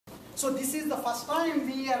So this is the first time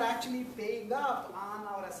we are actually paying up on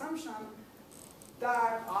our assumption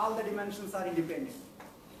that all the dimensions are independent.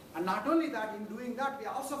 And not only that, in doing that, we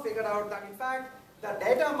also figured out that in fact, the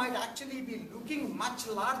data might actually be looking much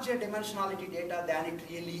larger dimensionality data than it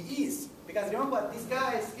really is. Because remember, this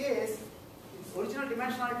guy's case, its original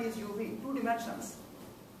dimensionality is UV, 2 dimensions.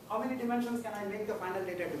 How many dimensions can I make the final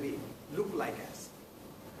data to be? Look like as?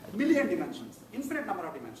 Million dimensions, infinite number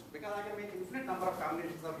of dimensions, because I can make infinite number of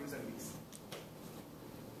combinations of user V's.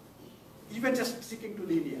 Even just sticking to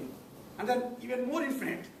linear. And then even more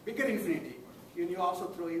infinite, bigger infinity. You also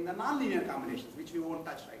throw in the nonlinear combinations, which we won't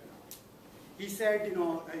touch right now. He said, you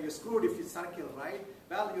know, you're screwed if you circle, right?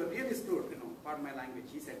 Well, you're really screwed, you know, pardon my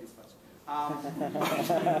language, he said this first.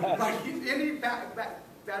 But he's really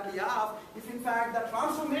badly off if in fact the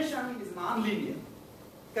transformation is nonlinear.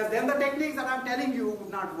 Because then the techniques that I'm telling you would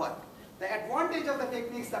not work. The advantage of the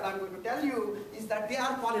techniques that I'm going to tell you is that they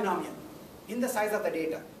are polynomial in the size of the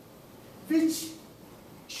data, which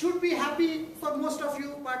should be happy for most of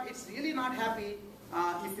you, but it's really not happy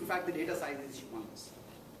if in fact the data size is humongous.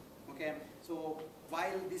 Okay, so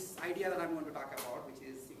while this idea that I'm going to talk about, which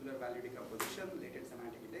is singular value decomposition, latent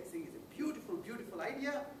semantic indexing, is a beautiful, beautiful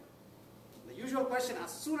idea, the usual question,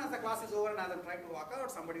 as soon as the class is over and as I'm trying to walk out,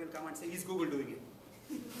 somebody will come and say, is Google doing it?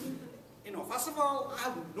 You know, first of all, I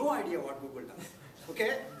have no idea what Google does.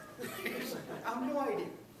 Okay? I have no idea.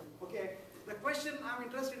 Okay? The question I'm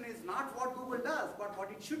interested in is not what Google does, but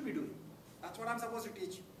what it should be doing. That's what I'm supposed to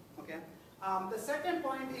teach you. Okay? The second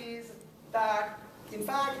point is that, in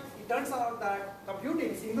fact, it turns out that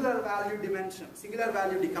computing singular value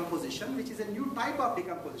decomposition, which is a new type of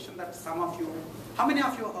decomposition that some of you, how many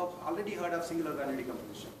of you have already heard of singular value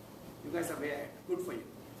decomposition? You guys are way ahead. Good for you.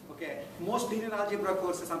 Okay. Most linear algebra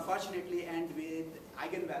courses, unfortunately, end with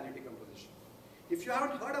eigenvalue decomposition. If you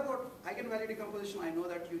haven't heard about eigenvalue decomposition, I know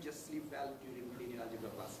that you just sleep well during linear algebra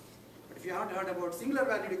classes. But if you haven't heard about singular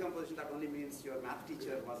value decomposition, that only means your math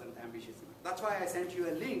teacher wasn't ambitious enough. That's why I sent you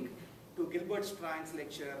a link to Gilbert Strang's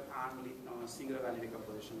lecture on singular value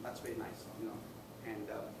decomposition. That's very nice, you know, and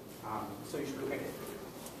so you should look at it.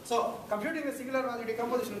 So computing the singular value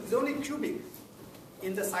decomposition is only cubic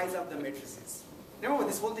in the size of the matrices. Remember,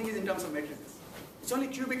 this whole thing is in terms of matrices. It's only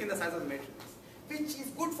cubic in the size of the matrices, which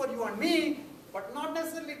is good for you and me, but not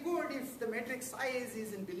necessarily good if the matrix size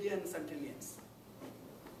is in billions and trillions,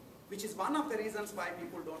 which is one of the reasons why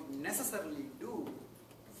people don't necessarily do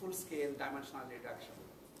full-scale dimensional reduction.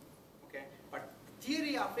 Okay, but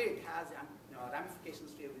theory of it has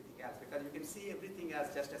ramifications to everything else, because you can see everything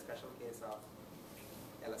as just a special case of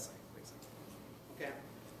LSI, for example. Okay.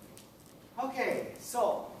 Okay,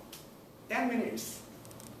 so 10 minutes.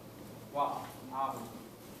 Wow.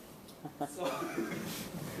 So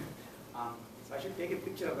I should take a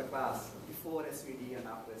picture of the class before SVD and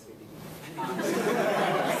after SVD.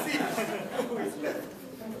 See who is left.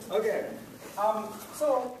 Okay.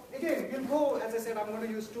 So again, we'll go, as I said, I'm going to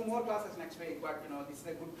use 2 more classes next week, but you know, this is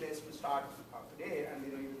a good place to start today, and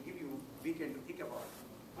you know, it will give you a weekend to think about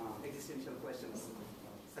existential questions,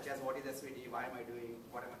 such as what is SVD, why am I doing,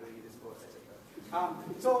 what am I doing in this course, etc.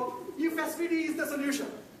 So if SVD is the solution,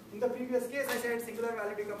 in the previous case I said singular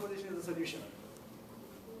value decomposition is the solution.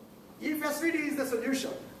 If SVD is the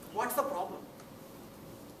solution, what's the problem?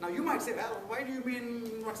 Now you might say, well, why do you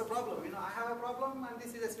mean what's the problem? You know, I have a problem and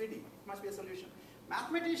this is SVD. It must be a solution.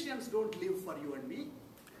 Mathematicians don't live for you and me.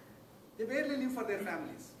 They barely live for their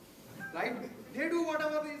families, right? They do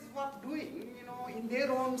whatever is worth doing, you know, in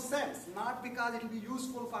their own sense, not because it will be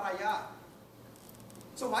useful for IR.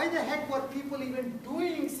 So why the heck were people even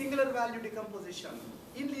doing singular value decomposition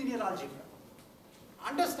in linear algebra?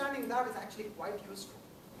 Understanding that is actually quite useful,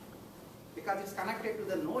 because it's connected to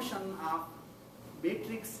the notion of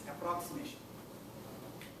matrix approximation.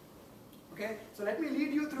 Okay, so let me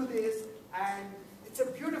lead you through this, and it's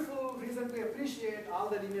a beautiful reason to appreciate all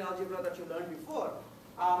the linear algebra that you learned before.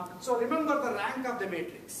 So remember the rank of the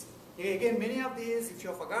matrix. Again, many of these, if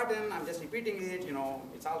you've forgotten, I'm just repeating it, you know,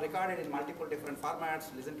 it's all recorded in multiple different formats,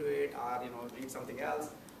 listen to it, or, you know, read something else.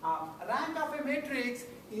 Rank of a matrix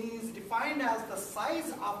is defined as the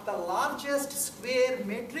size of the largest square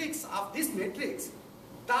matrix of this matrix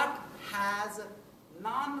that has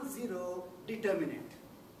non-zero determinant.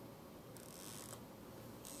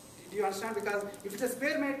 Do you understand? Because if it's a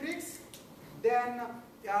square matrix, then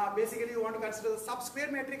basically you want to consider the sub-square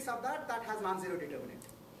matrix of that has non-zero determinant.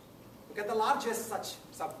 Okay, the largest such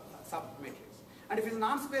sub-matrix. And if it's a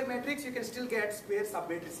non-square matrix, you can still get square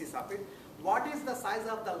sub-matrices of it. What is the size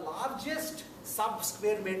of the largest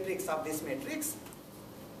sub-square matrix of this matrix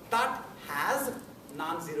that has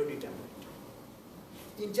non-zero determinant?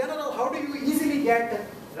 In general, how do you easily get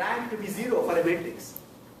rank to be 0 for a matrix?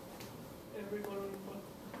 Every column equal.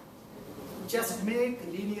 Just make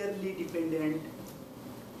linearly dependent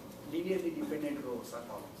rows or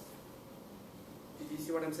columns. Did you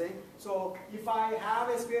see what I'm saying? So if I have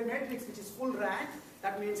a square matrix which is full rank,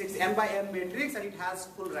 that means it's n by n matrix and it has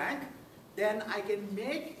full rank, then I can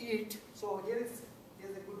make it, so here's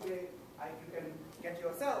a good way you can get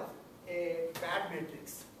yourself a bad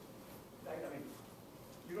matrix. Right? I mean,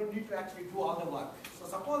 you don't need to actually do all the work. So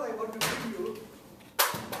suppose I want to give you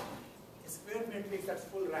a square matrix that's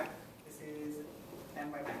full rank. This is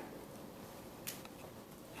n by 10.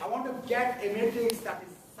 I want to get a matrix that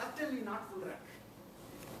is certainly not full rank.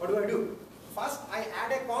 What do? First, I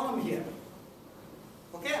add a column here,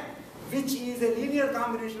 okay, which is a linear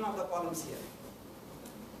combination of the columns here.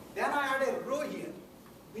 Then I add a row here,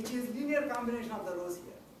 which is linear combination of the rows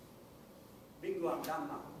here. Bingo, I'm done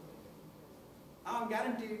now. Now I'm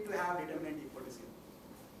guaranteed to have determinant equal to 0.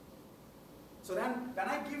 So then, when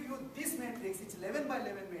I give you this matrix, it's 11 by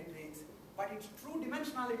 11 matrix, but its true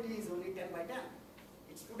dimensionality is only 10 by 10.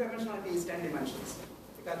 Its true dimensionality is 10 dimensions,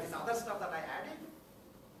 because this other stuff that I added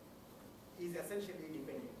is essentially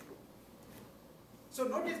dependent. So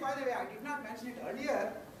notice, by the way, I did not mention it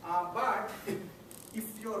earlier, but if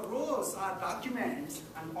your rows are documents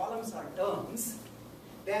and columns are terms,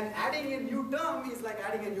 then adding a new term is like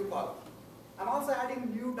adding a new column. I'm also adding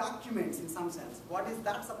new documents in some sense. What is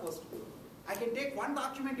that supposed to do? I can take one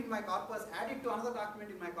document in my corpus, add it to another document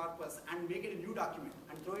in my corpus, and make it a new document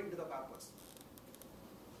and throw it into the corpus.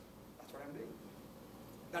 That's what I'm doing.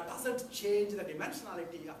 That doesn't change the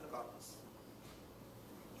dimensionality of the corpus,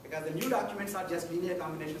 because the new documents are just linear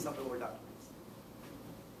combinations of the old documents.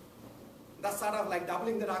 That's sort of like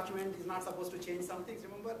doubling the document is not supposed to change some things,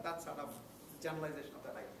 remember? That's sort of generalization of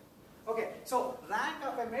that idea. Okay, so rank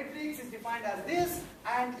of a matrix is defined as this,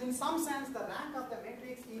 and in some sense the rank of the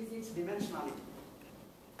matrix is its dimensionality.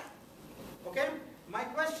 Okay? My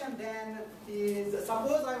question then is,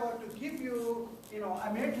 suppose I were to give you,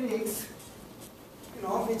 a matrix,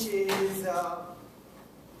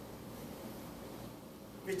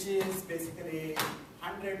 which is basically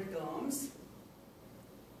 100 terms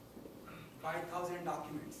by 1,000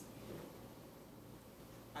 documents.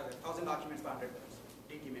 1,000 documents by 100 terms,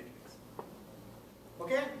 DT matrix.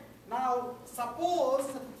 Okay? Now, suppose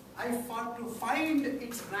I want to find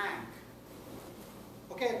its rank.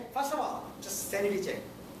 Okay, first of all, just sanity check.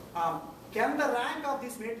 Can the rank of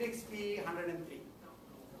this matrix be 103?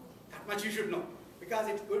 That much you should know, because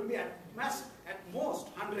it could be at most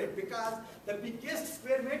 100, because the biggest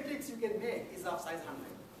square matrix you can make is of size 100.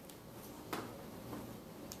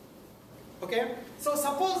 Okay, so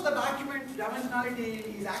suppose the document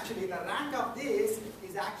dimensionality is actually, the rank of this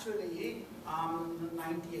is actually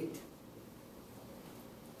 98.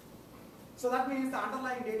 So that means the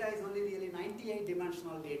underlying data is only really 98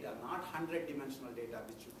 dimensional data, not 100 dimensional data,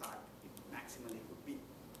 which you thought it maximally could be.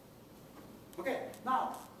 Okay,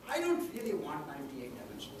 now I don't really want 98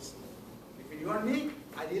 dimensions. If you want me,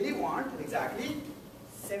 I really want exactly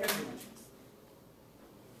 7 dimensions.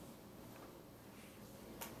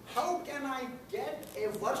 How can I get a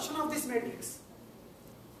version of this matrix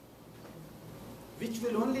which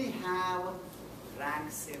will only have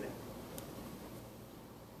rank 7?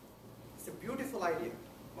 It's a beautiful idea.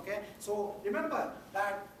 Okay? So remember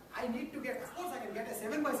that I need to get, of course I can get a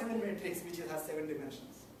 7 by 7 matrix which has 7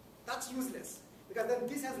 dimensions. That's useless, because then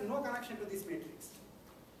this has no connection to this matrix.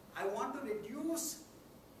 I want to reduce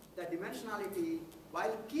the dimensionality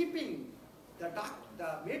while keeping the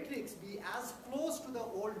matrix be as close to the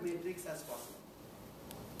old matrix as possible.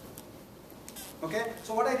 Okay,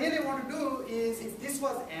 so what I really want to do is, if this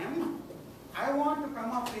was M, I want to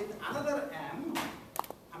come up with another M,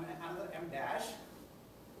 another M dash,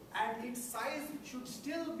 and its size should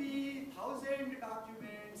still be 1,000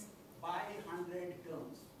 documents by 100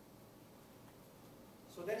 terms.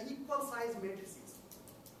 So they're equal size matrices.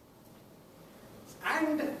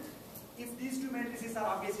 And if these two matrices are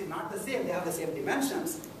obviously not the same, they have the same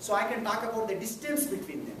dimensions, so I can talk about the distance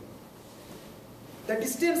between them. The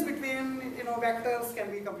distance between vectors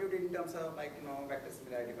can be computed in terms of vector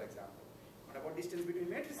similarity, for example. What about distance between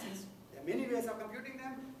matrices? There are many ways of computing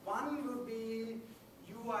them. One would be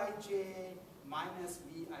uij minus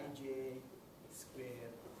vij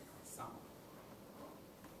square sum.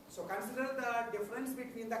 So consider the difference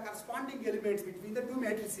between the corresponding elements between the two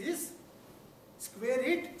matrices, square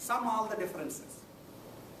it, sum all the differences.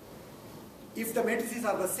 If the matrices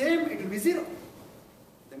are the same, it will be 0.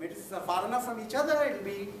 The matrices are far enough from each other, it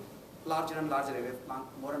will be larger and larger away,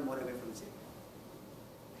 more and more away from 0.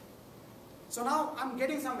 So now I'm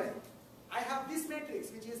getting somewhere. I have this matrix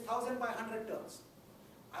which is 1,000 by 100 terms.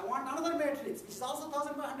 I want another matrix, which is also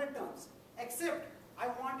 1000 by 100 terms, except I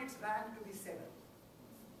want its rank to be 7.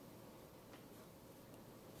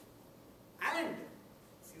 And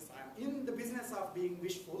since I'm in the business of being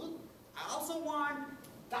wishful, I also want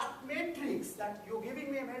that matrix, that you're giving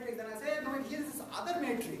me a matrix, and I say, no, here's this other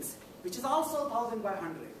matrix, which is also 1000 by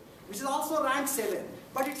 100, which is also rank 7,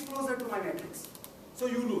 but it's closer to my matrix. So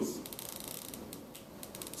you lose.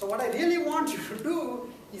 So what I really want you to do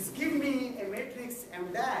is give me a matrix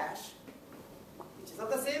M dash, which is of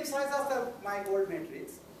the same size as my old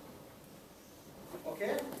matrix,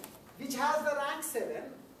 okay, which has the rank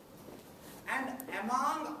 7, and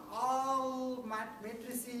among all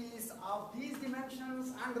matrices of these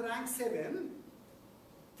dimensions and rank 7,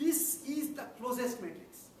 this is the closest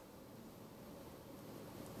matrix.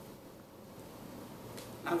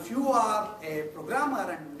 Now, if you are a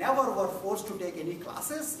programmer and never were forced to take any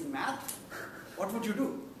classes in math, what would you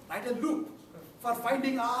do? Write a loop for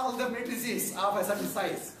finding all the matrices of a certain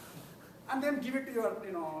size, and then give it to your,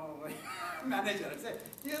 manager and say,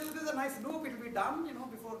 "Here, this is a nice loop. It will be done,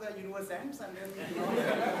 before the universe ends, and then,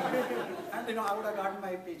 and I would have gotten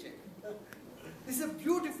my paycheck." This is a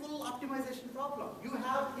beautiful optimization problem. You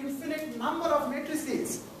have infinite number of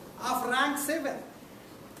matrices of rank 7.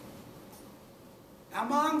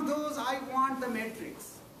 Among those, I want the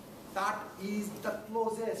matrix that is the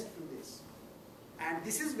closest to this. And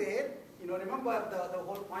this is where, remember the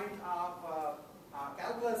whole point of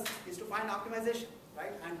calculus is to find optimization,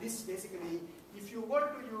 right? And this basically, if you were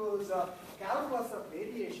to use calculus of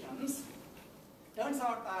variations, turns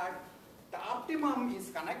out that the optimum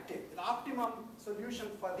is connected. The optimum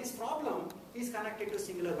solution for this problem is connected to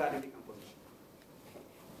singular value decomposition.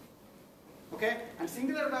 Okay, and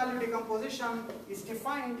singular value decomposition is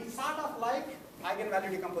defined, it's sort of like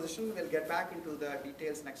eigenvalue decomposition. We'll get back into the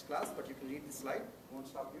details next class, but you can read this slide, won't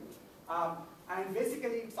stop you. And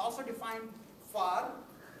basically, it's also defined for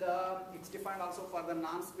it's defined also for the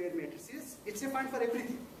non-square matrices. It's defined for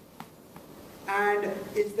everything. And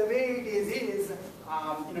it's the way it is, if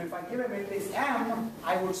I give a matrix M,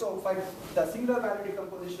 I would, so for the singular value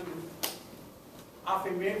decomposition of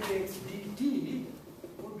a matrix DT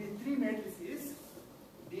would be 3 matrices,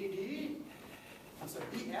 DF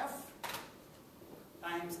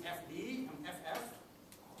times FD and FF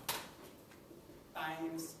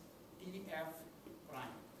times TF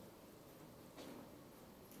prime.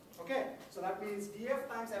 Okay, so that means DF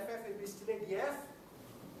times FF will be still a DF.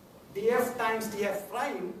 DF times DF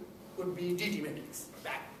prime could be DT matrix,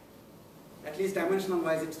 back. At least dimensional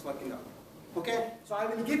wise it's working out. Okay, so I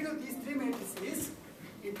will give you these 3 matrices.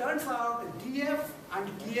 It turns out DF and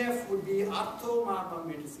TF would be orthonormal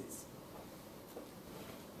matrices.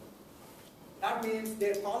 That means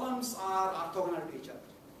their columns are orthogonal to each other.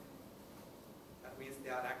 That means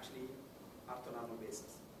they are actually orthonormal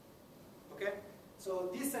bases. Okay? So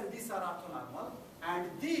this and this are orthonormal,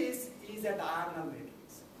 and this is a diagonal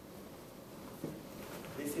matrix.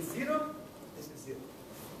 This is 0, this is 0.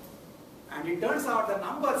 And it turns out the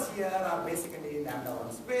numbers here are basically lambda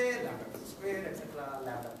 1 square, lambda 2 square, etc.,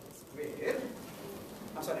 lambda 3 square.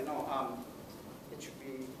 I'm sorry, no, it should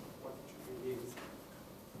be, what it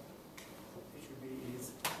should be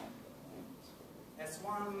is,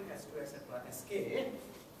 S1, S2, etc., Sk,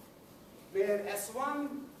 where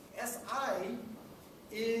S1, Si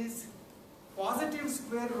is positive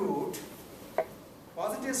square root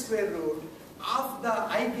of the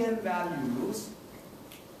eigenvalues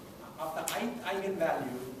of the ith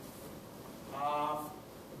eigenvalue of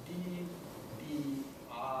D, D,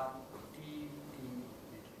 R, T, T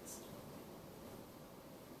matrix.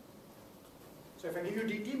 So if I give you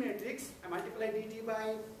DT matrix, I multiply DT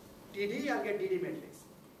by TD, I'll get DD matrix.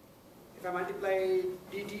 If I multiply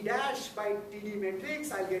DT dash by TD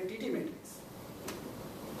matrix, I'll get TT matrix.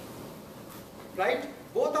 Right?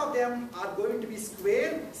 Both of them are going to be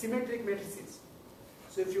square symmetric matrices.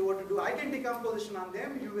 So if you were to do eigen decomposition on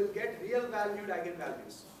them, you will get real valued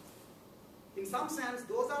eigenvalues. In some sense,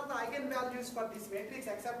 those are the eigenvalues for this matrix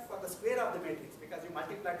except for the square of the matrix, because you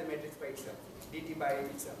multiply the matrix by itself, dt by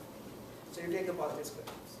itself. So you take the positive square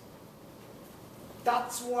roots.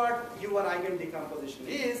 That's what your eigen decomposition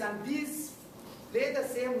is, and these play the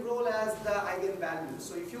same role as the eigenvalues.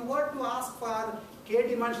 So if you were to ask for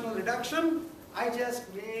k-dimensional reduction, I just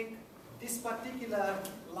make this particular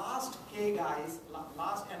last k guys,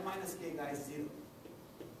 last n minus k guys 0.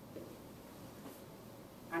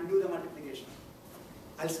 And do the multiplication.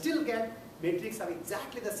 I'll still get matrix of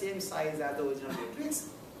exactly the same size as the original matrix.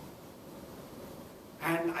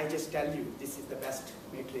 And I just tell you, this is the best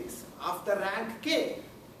matrix of the rank k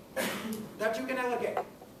that you can ever get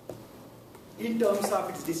in terms of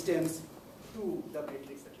its distance to the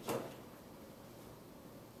matrix.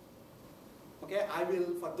 Okay, I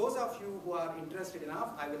will, for those of you who are interested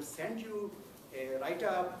enough, I will send you a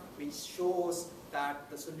write-up which shows that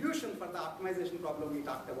the solution for the optimization problem we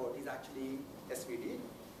talked about is actually SVD,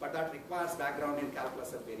 but that requires background in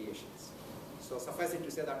calculus of variations. So suffice it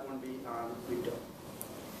to say that won't be on midterm.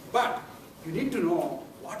 But you need to know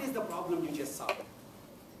what is the problem you just solved.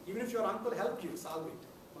 Even if your uncle helped you solve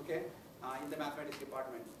it, okay, in the mathematics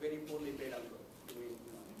department, very poorly paid uncle, to me,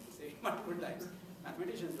 to say multiple times.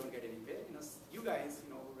 Mathematicians don't get any pay. You guys,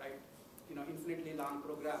 who write, infinitely long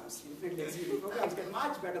programs, infinitely executive programs get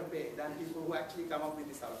much better pay than people who actually come up with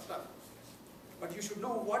this sort of stuff. But you should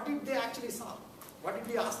know, what did they actually solve? What did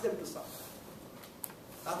we ask them to solve?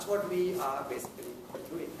 That's what we are basically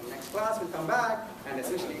doing. And next class we'll come back and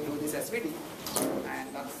essentially do this SVD,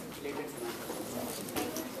 and that's related to